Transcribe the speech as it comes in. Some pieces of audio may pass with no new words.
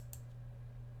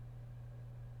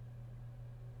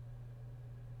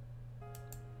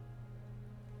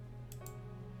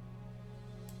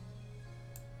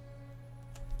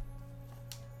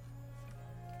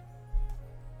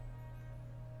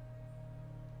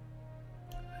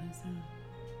present.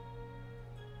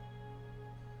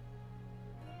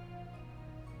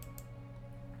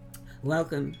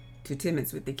 Welcome to 10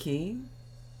 Minutes with the King.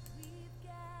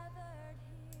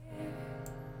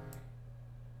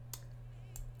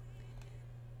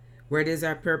 Where it is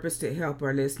our purpose to help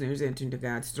our listeners enter into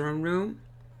God's throne room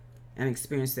and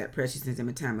experience that precious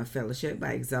intimate time of fellowship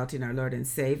by exalting our Lord and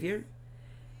Savior.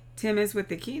 10 Minutes with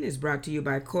the King is brought to you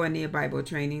by Koinonia Bible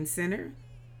Training Center.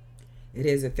 It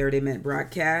is a 30-minute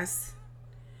broadcast.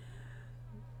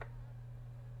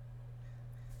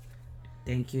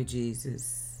 Thank you,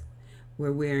 Jesus.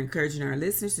 Where we are encouraging our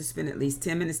listeners to spend at least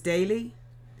 10 minutes daily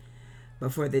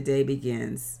before the day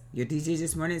begins. Your DJ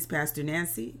this morning is Pastor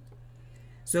Nancy.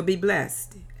 So be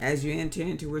blessed as you enter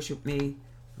into worship me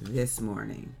this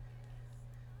morning.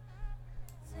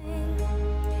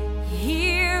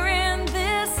 Here in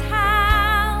this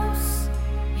house,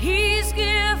 He's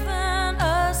given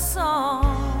a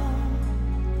song.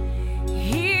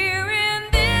 Here in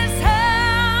this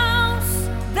house,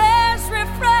 there's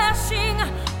refreshing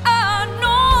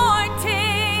anointing,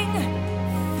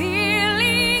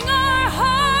 filling our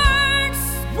hearts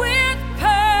with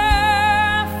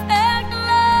perfect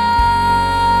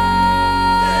love.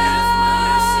 There's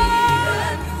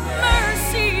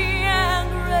mercy and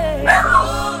grace.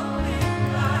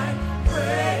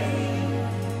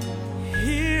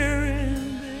 Here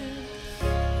in this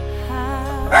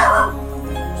house.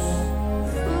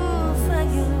 Ooh,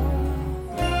 thank you, Lord.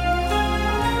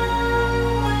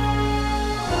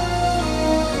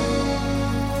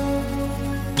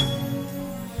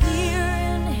 Here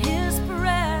in His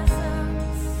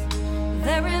presence,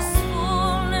 there is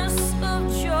fullness of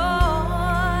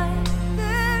joy.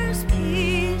 There's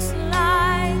peace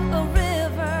like a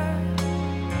river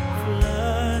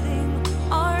flooding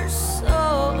our souls.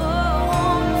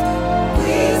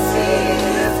 We see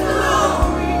His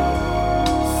glory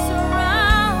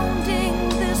surrounding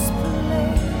this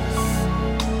place.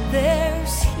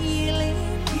 There's healing,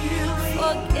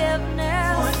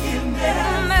 forgiveness,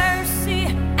 mercy,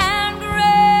 and grace.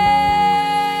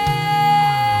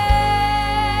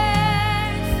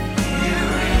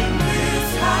 Here in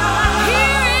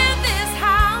this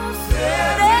house,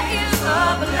 there is a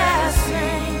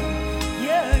blessing.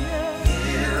 Yeah, yeah.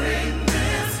 Here in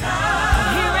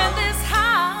this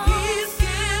house, He's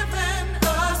given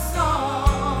a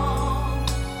song.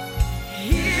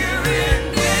 Here in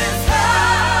this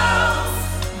house,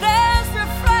 there's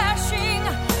refreshing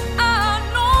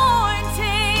anointing,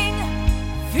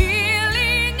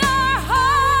 filling our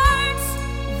hearts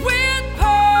with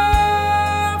perfect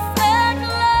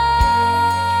love.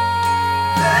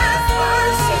 There's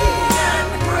mercy and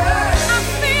grace. I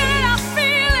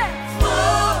feel it,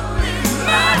 flowing.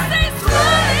 Mercy's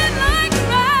flowing like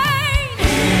rain.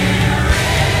 Here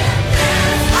in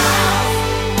this house,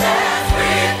 there's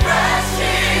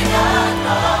refreshing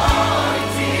anointing,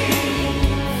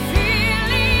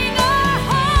 filling our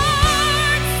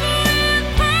hearts with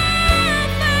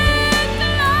perfect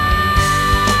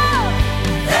love.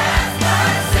 There's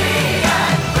mercy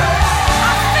and grace.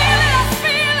 I feel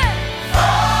it,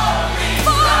 flowing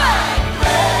like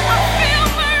rain. I feel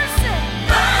mercy,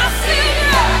 I feel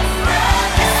grace.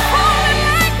 It's falling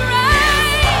like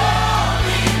rain,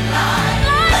 like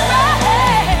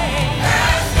rain.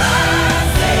 There's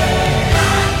mercy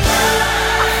and grace.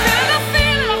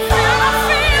 I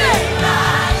feel it,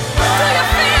 Do you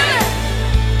feel it?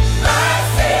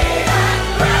 Mercy and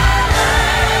grace.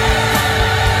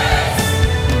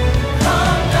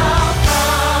 Come down,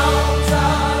 fount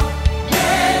of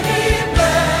many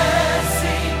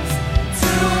blessings,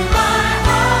 to my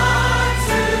heart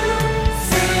to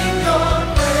sing your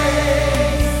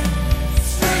praise.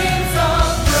 Streams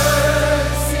of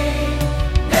mercy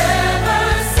never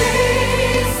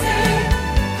ceasing,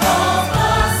 call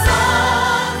for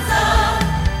songs of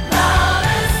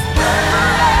loudest praise.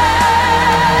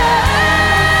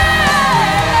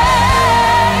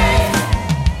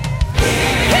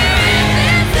 Here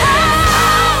in this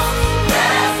house,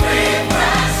 there's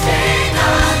refreshing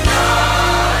anointing,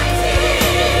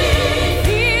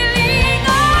 filling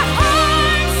our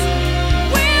hearts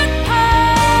with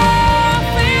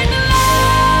perfect love.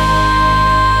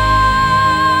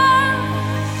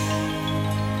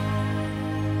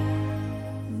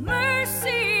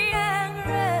 Mercy and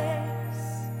grace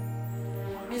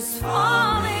is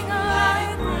falling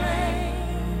like rain.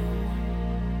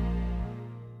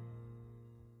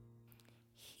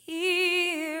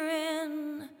 Here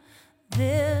in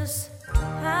this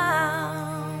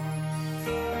house.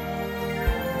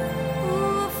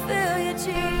 Ooh, feel you,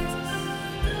 Jesus.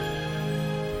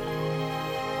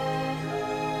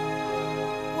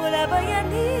 Whatever you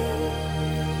need,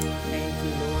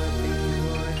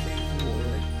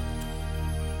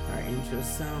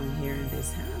 spiritual song here in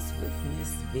this house with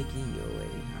Miss Vicky Yoy.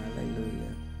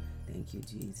 Hallelujah. Thank you,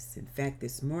 Jesus. In fact,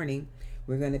 this morning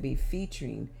we're going to be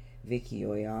featuring Vicky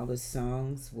Yoy. All the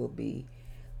songs will be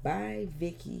by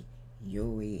Vicky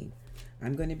Yoy.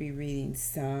 I'm going to be reading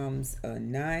Psalms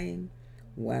 9,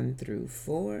 1 through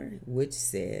 4, which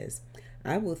says,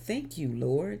 I will thank you,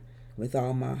 Lord, with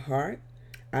all my heart.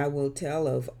 I will tell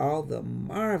of all the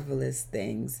marvelous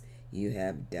things you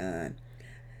have done.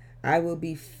 I will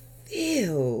be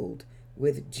filled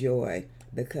with joy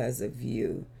because of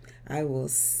you. I will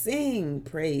sing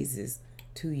praises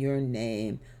to your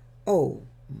name, O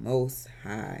Most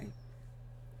High.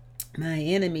 My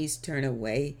enemies turn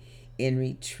away in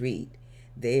retreat.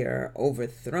 They are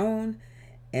overthrown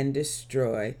and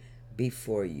destroyed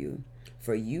before you.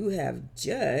 For you have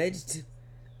judged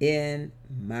in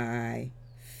my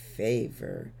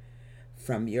favor.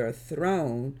 From your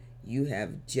throne you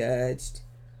have judged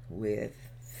with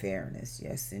fairness.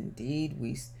 Yes, indeed,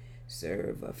 we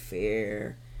serve a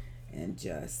fair and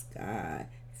just God.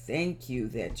 Thank you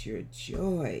that your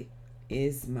joy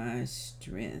is my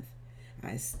strength.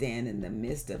 I stand in the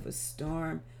midst of a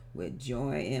storm with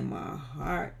joy in my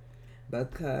heart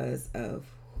because of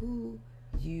who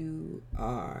you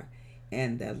are.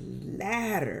 And the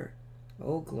latter,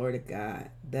 oh glory to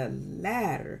God, the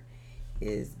latter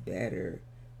is better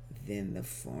than the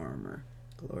former.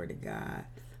 Glory to God.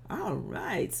 All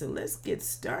right, so let's get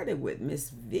started with Miss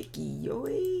Vicky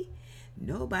Yoy.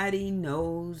 Nobody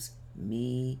knows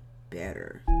me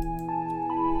better.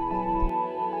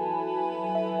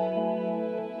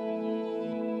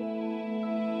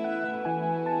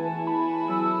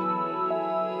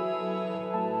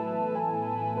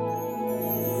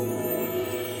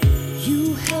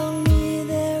 You held me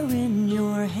there in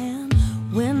your hand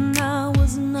when I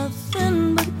was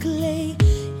nothing but clay.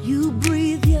 You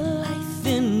breathed your life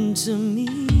into me.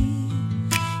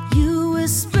 You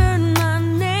whispered my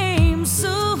name, so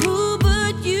who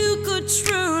but you could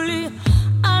truly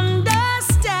understand?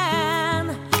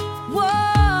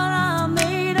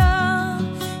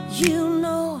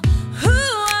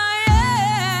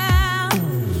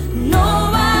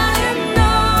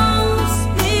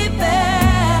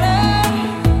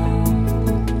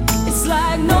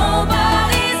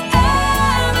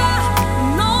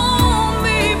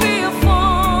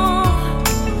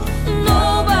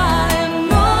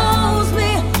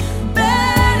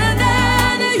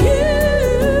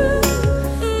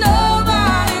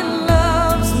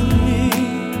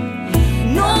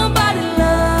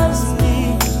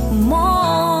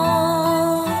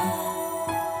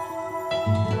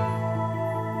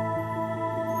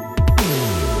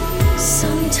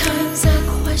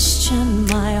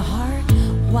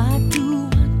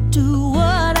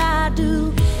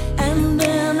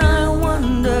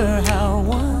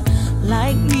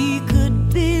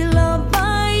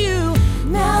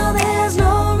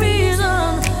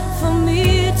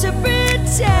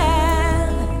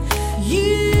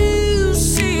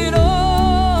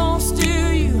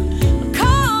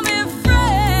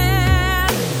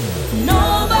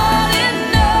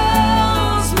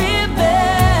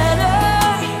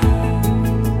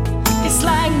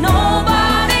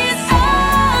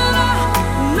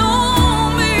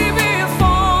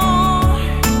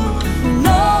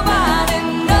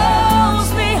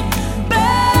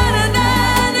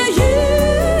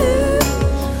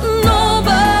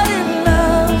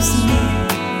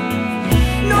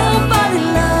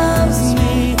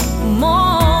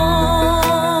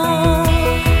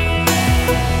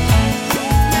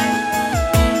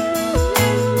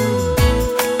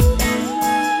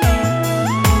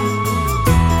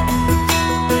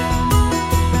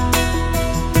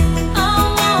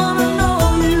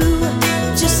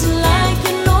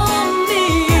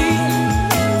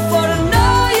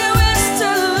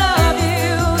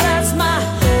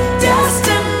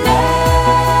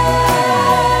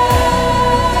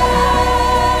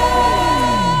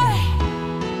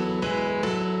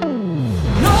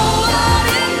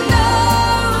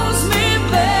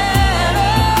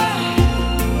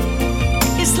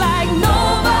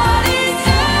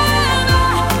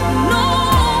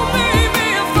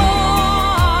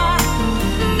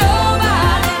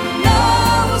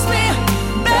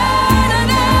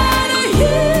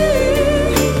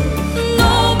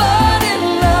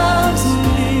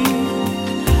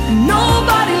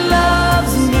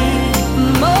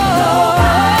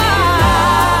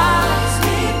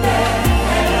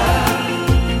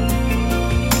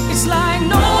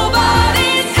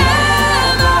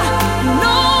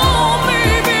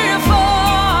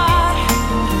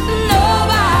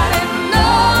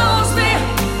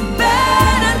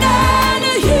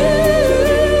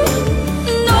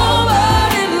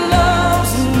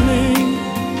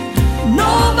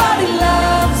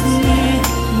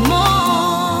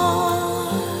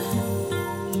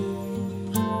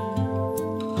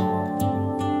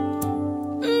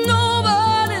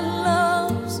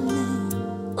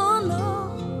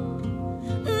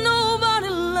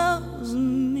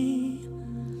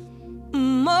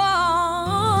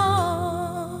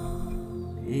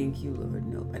 Thank you, Lord.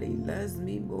 Nobody loves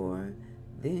me more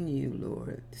than you,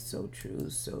 Lord. So true,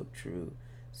 so true,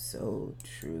 so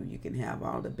true. You can have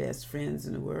all the best friends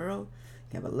in the world,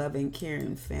 you have a loving,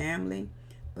 caring family,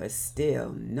 but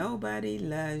still, nobody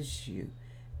loves you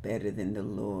better than the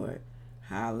Lord.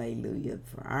 Hallelujah.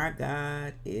 For our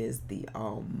God is the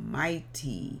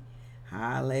Almighty.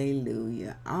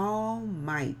 Hallelujah.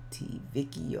 Almighty.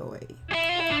 Vicky Yoy.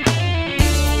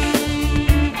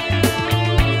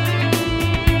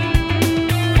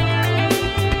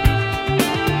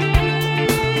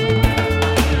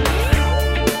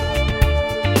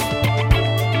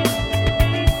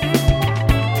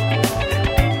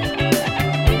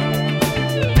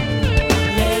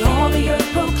 Let all the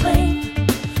earth proclaim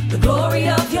the glory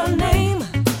of your name.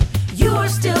 You are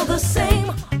still the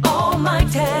same,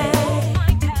 Almighty.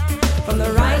 From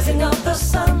the rising of the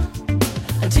sun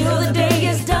until the day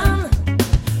is done,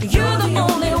 you're the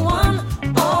only one,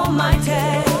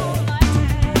 Almighty.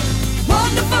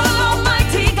 Wonderful,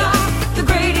 Almighty God, the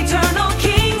great eternal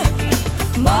King,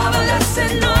 marvelous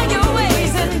in all your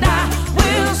ways, and I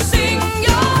will sing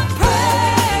your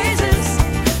praises,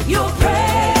 your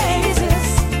praises.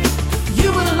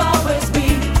 You will always be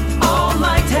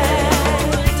Almighty.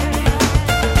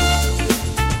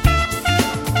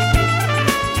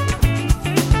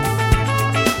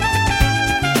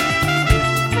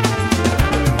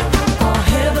 All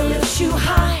heaven lifts you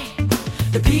high,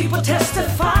 the people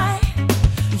testify.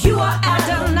 You are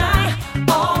Adonai,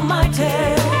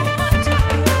 Almighty.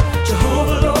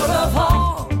 Jehovah, Lord of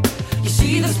all. You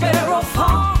see the sparrow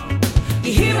fall.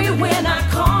 You hear me when I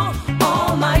call,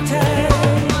 Almighty.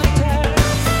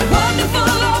 Wonderful,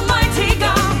 Almighty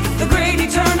God, the great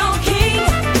eternal King,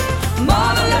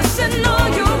 marvelous in all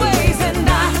your ways, and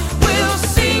I will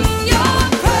sing your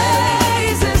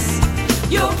praises,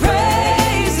 your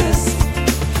praises.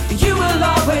 You will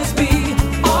always be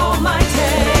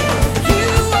Almighty.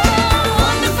 You are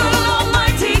wonderful,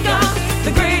 Almighty God,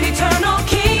 the great eternal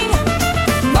King,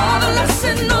 marvelous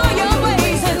in all your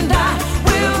ways, and I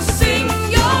will sing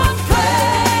your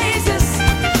praises,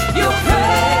 your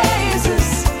praises.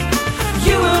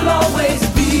 You will always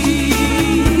be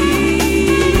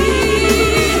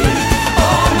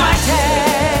Almighty.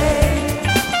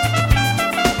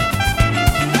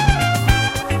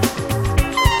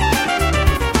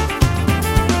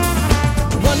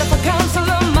 Wonderful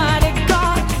Counselor, mighty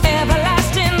God,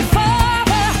 everlasting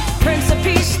Father, Prince of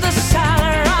Peace, the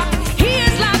Silent Rock, He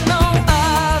is like no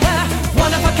other.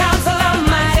 Wonderful Counselor,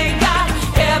 mighty God,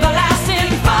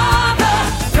 everlasting Father,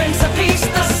 Prince of Peace,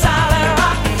 the Silent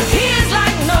Rock, He is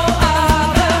like no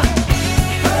other.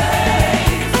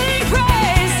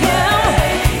 Praise Him.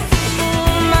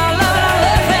 I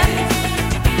love Him.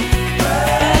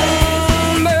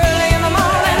 Early in the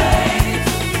morning,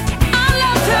 I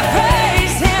love to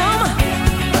praise Him.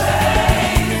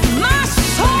 My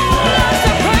soul loves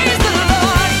to praise the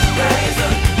Lord.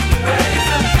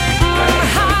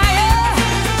 Higher,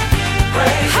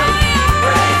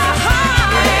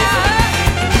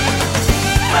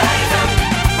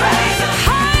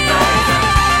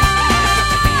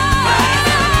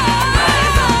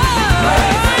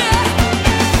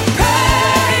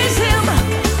 praise Him,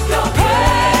 your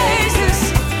praises.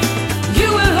 You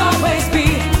will always be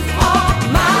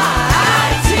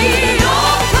Almighty.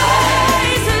 Your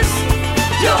praises,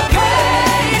 your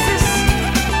praises.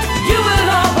 You will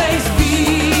always be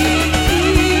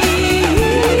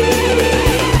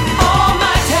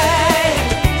Almighty.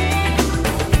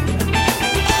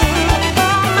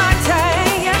 Almighty,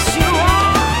 yes you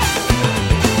are.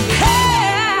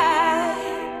 Hey.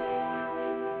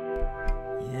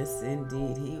 Yes,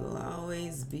 indeed. He will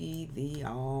always be the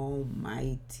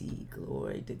Almighty.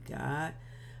 Glory to God.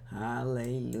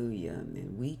 Hallelujah.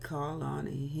 And we call on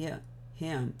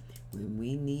Him when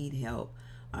we need help.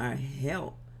 Our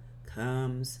help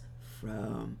comes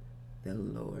from the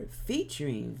Lord.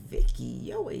 Featuring Vicky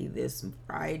Yoy this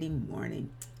Friday morning.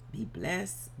 Be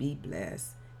blessed, be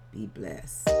blessed, be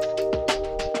blessed.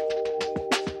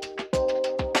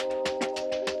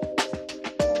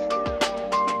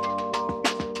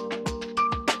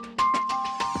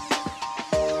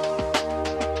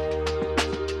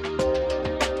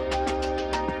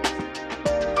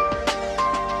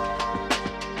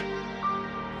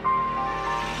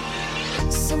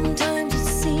 Sometimes it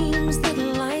seems that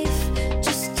life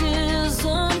just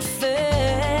isn't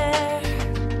fair.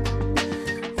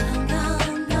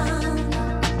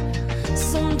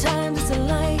 Sometimes it's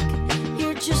like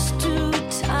you're just too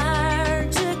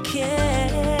tired to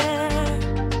care.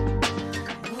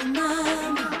 Oh,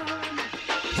 mama.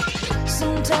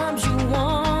 Sometimes you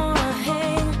wanna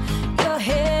hang your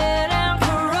head and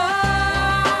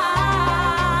cry.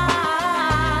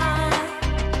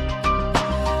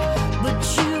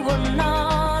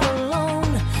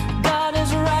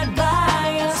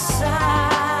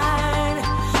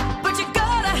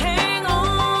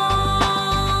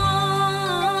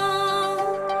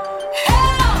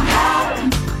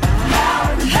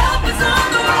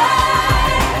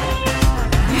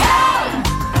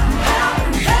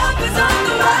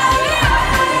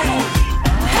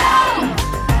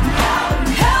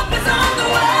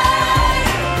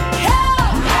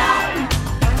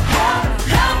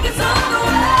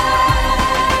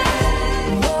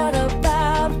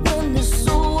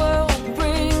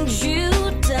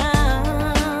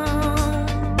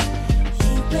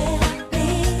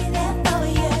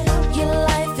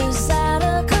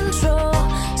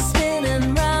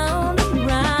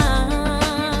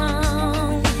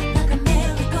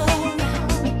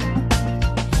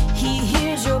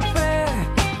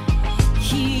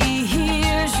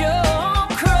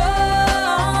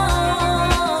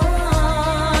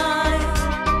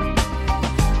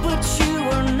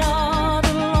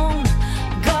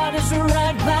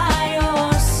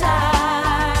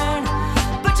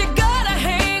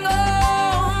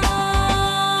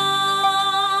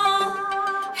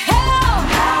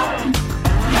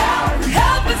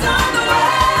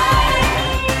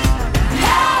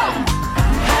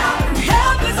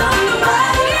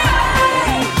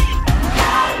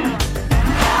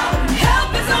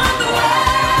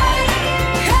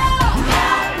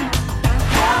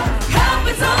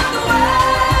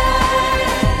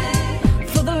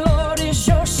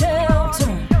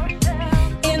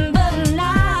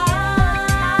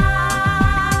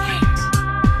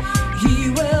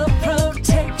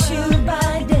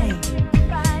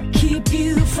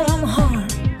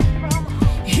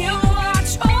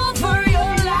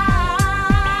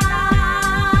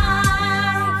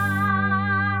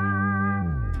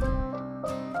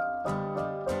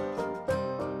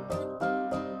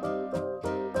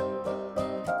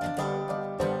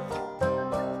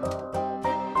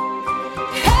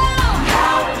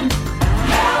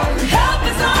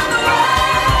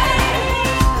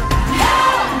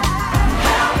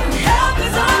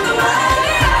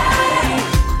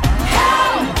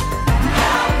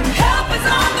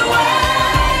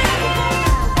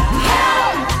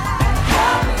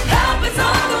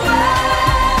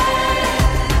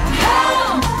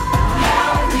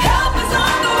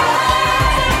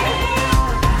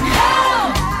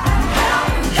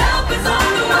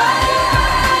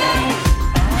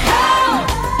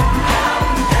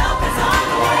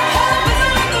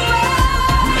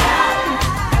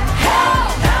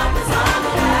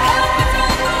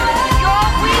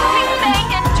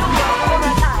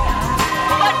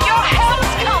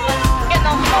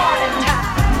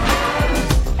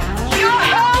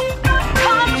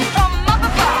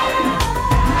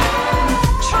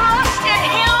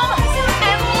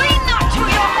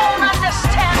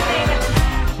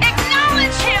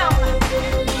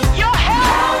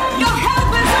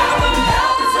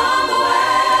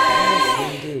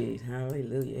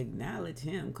 Acknowledge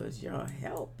him because your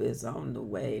help is on the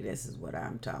way. This is what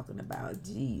I'm talking about.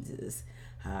 Jesus,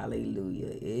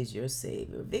 hallelujah, is your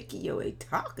Savior. Vicky Yohe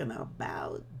talking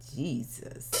about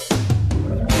Jesus.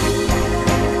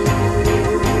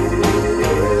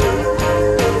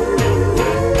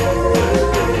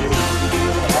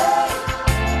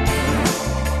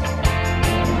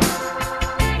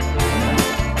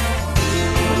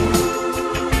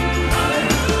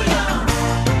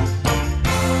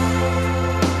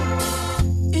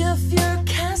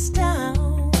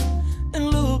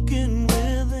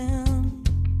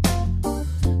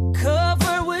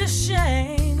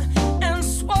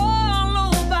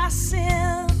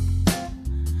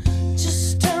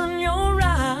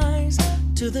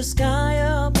 The sky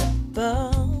up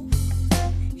above,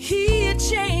 he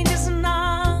changes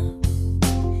not,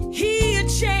 he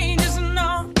changes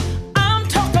not. I'm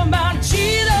talking about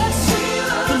Jesus,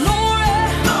 the Lord,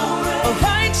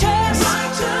 righteous,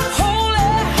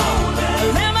 holy,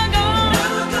 Lamb of God.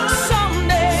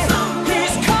 Someday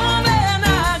he's coming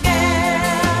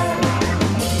again.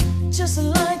 Just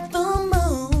like the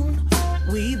moon,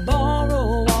 we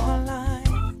borrow our light.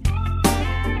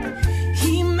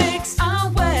 He makes our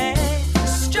way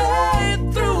straight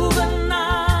through the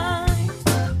night,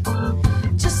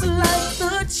 just like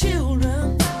the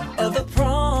children of the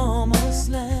promised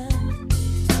land.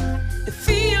 If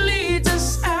he leads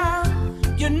us out,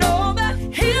 you know that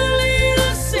he'll lead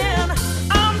us in.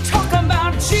 I'm talking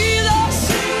about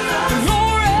Jesus,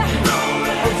 glory,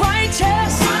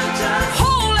 righteous,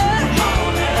 holy,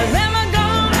 Lamb of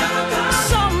God.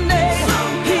 Someday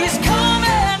he's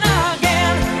coming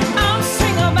again. I'm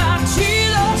singing about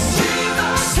Jesus,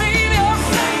 Savior,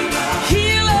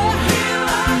 healer,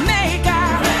 maker,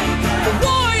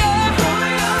 warrior.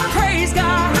 Praise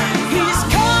God, he's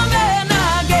coming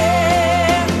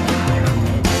again.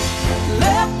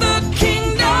 Let the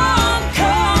kingdom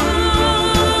come.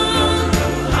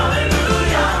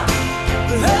 Hallelujah.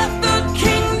 Let the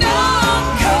kingdom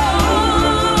come.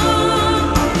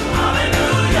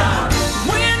 Hallelujah.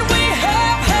 When we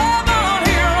have heaven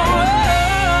here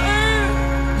on earth,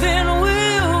 then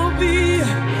we'll be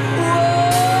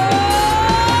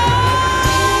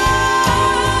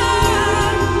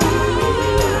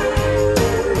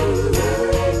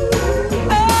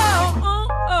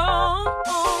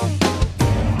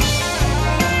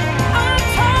I'm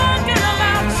talking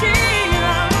about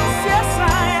Jesus, yes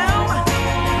I am.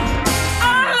 I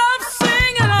love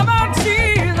singing about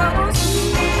Jesus.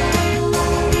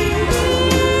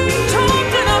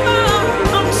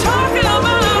 I'm talking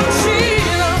about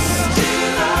Jesus.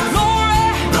 Glory,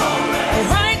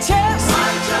 righteous,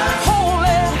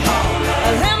 holy,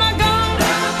 Lamb of God.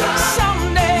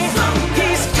 Someday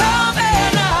he's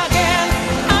coming again.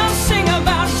 I'm singing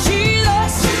about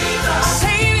Jesus,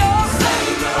 Savior,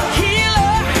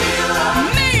 healer,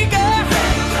 maker,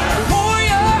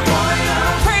 warrior.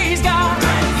 Praise God,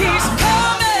 he's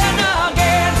coming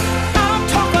again. I'm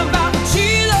talking about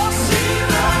Jesus,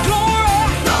 glory,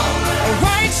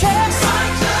 righteous,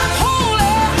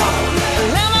 holy,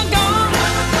 Lamb of God.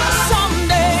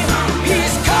 Someday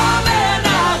he's coming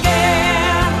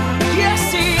again. Yes,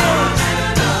 he is.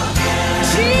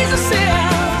 Jesus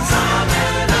is.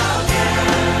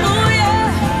 Oh yeah.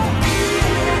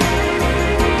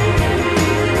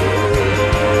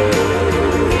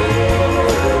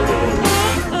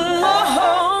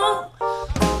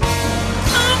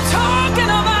 I'm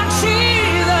talking about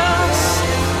Jesus.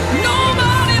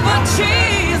 Nobody but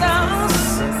Jesus.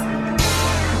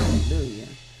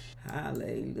 Hallelujah.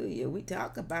 Hallelujah. We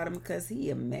talk about him because he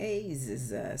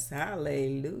amazes us.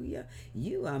 Hallelujah.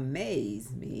 You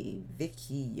amaze me,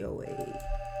 Vicky Yohe.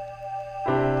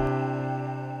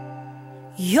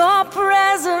 Your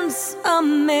presence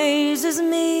amazes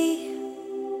me.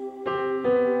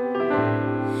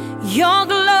 Your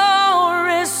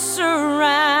glory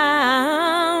surrounds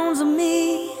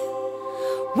me.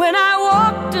 When I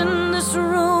walked in this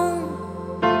room,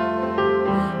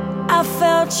 I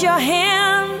felt your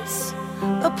hands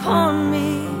upon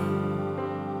me.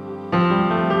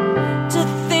 To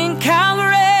think how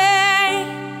great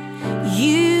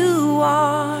you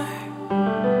are,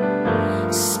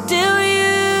 still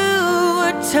you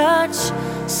would touch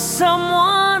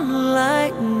someone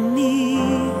like me.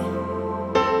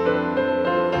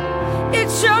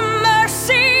 It's your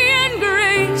mercy and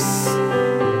grace.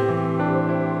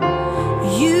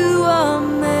 You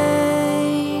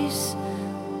amaze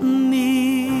me.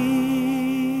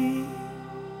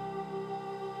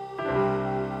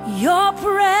 Your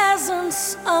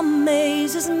presence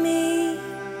amazes me.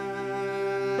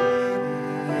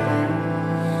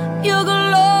 Your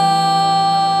glory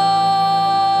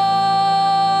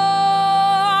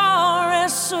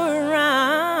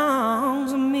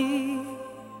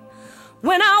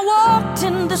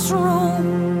this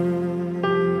room,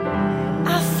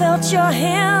 I felt your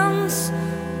hands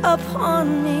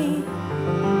upon me.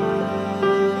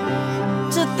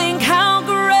 To think how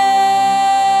great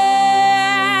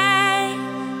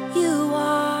you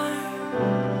are,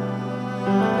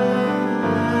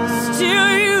 still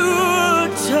you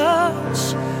would touch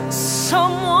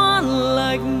someone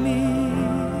like me.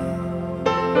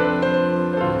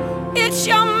 It's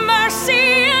your mercy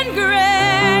and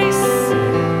grace,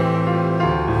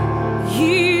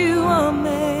 you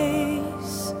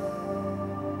amaze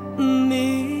me.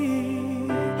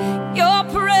 Your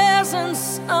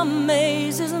presence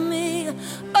amazes me.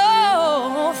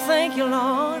 Oh, thank you,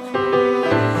 Lord.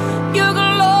 Your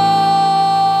glory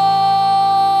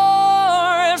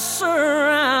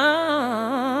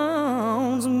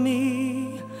surrounds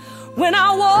me. When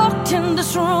I walked in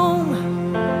this room,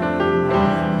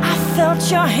 I felt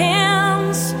your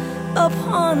hands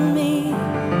upon me.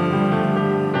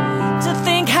 To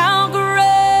think how great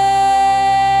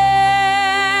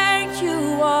you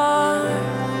are,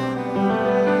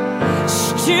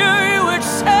 still you would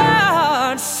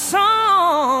touch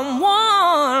someone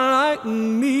like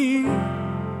me.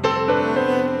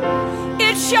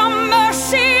 It's your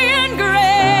mercy and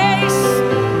grace,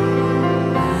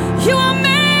 you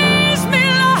amaze me,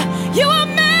 Lord. You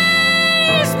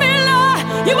amaze me, Lord.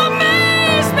 You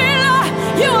amaze me, Lord.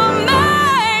 You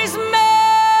amaze me.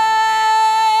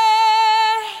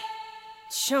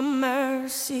 It's your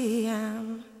mercy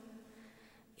and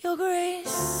your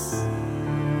grace,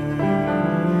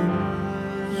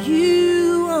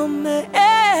 you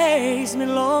amaze me,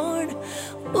 Lord.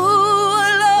 Ooh, I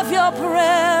love your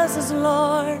presence,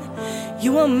 Lord.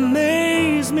 You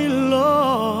amaze me,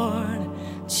 Lord.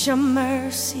 It's your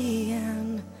mercy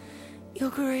and your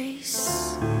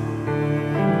grace,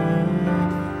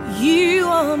 you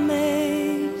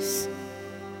amaze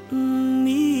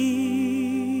me.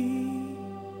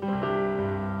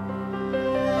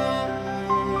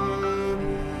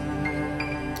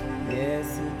 Yes,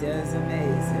 he does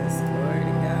amaze us. Glory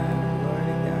to God. Glory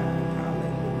to God.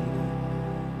 Hallelujah.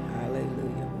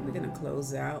 Hallelujah. We're going to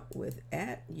close out with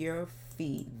At Your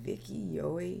Feet. Vicky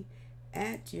Yohe,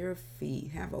 At Your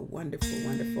Feet. Have a wonderful,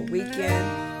 wonderful weekend.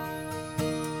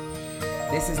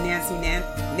 This is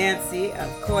Nancy of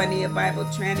Koinonia Bible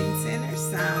Training Center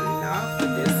signing off for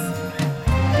this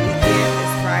weekend,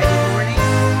 this Friday morning.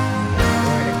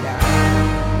 Glory to God.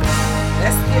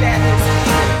 Let's get at his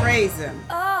feet and praise him.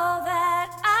 Oh, that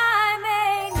I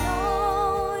may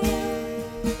know you.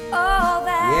 Oh,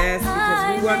 that Yes, because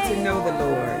we want to know the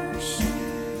Lord. worship